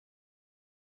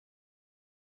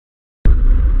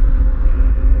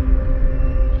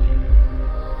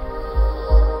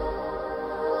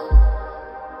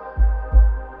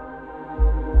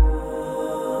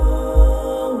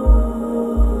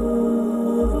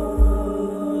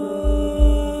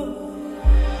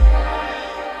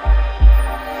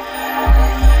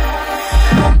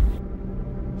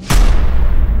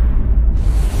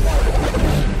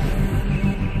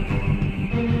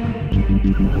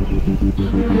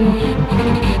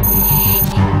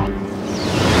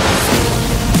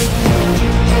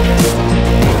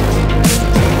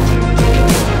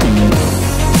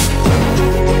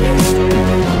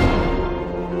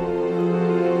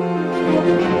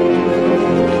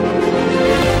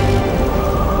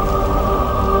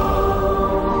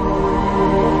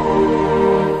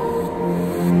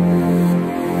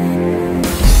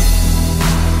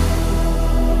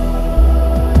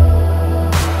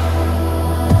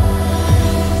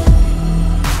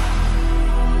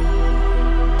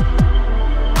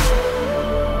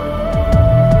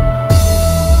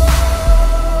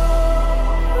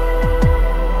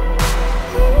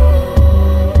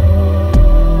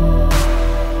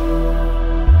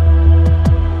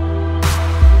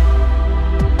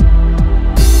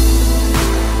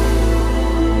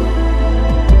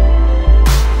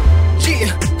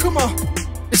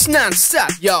It's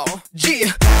non-stop, y'all.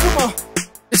 Yeah, come on.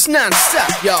 It's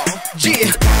non-stop, y'all.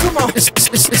 Yeah, come on.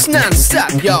 It's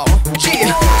non-stop, y'all.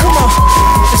 Yeah, come on.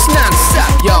 It's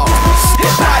non-stop, y'all.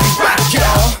 Body rock,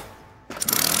 y'all.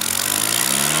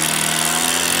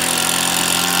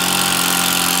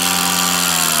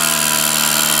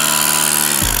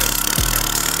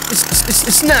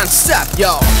 It's non-stop,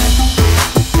 y'all.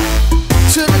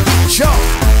 To the beat, y'all.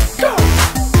 Go.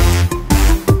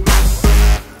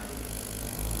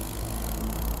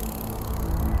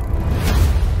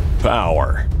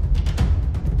 Power.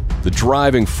 The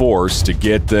driving force to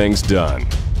get things done.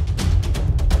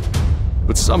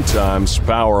 But sometimes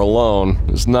power alone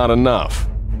is not enough.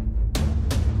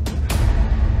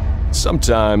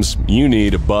 Sometimes you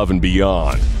need above and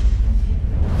beyond.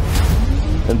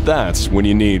 And that's when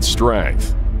you need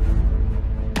strength.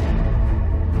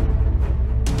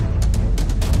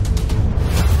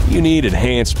 You need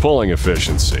enhanced pulling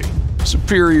efficiency,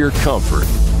 superior comfort,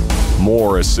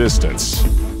 more assistance,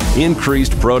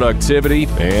 increased productivity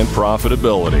and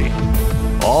profitability,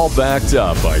 all backed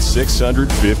up by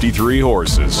 653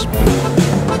 horses.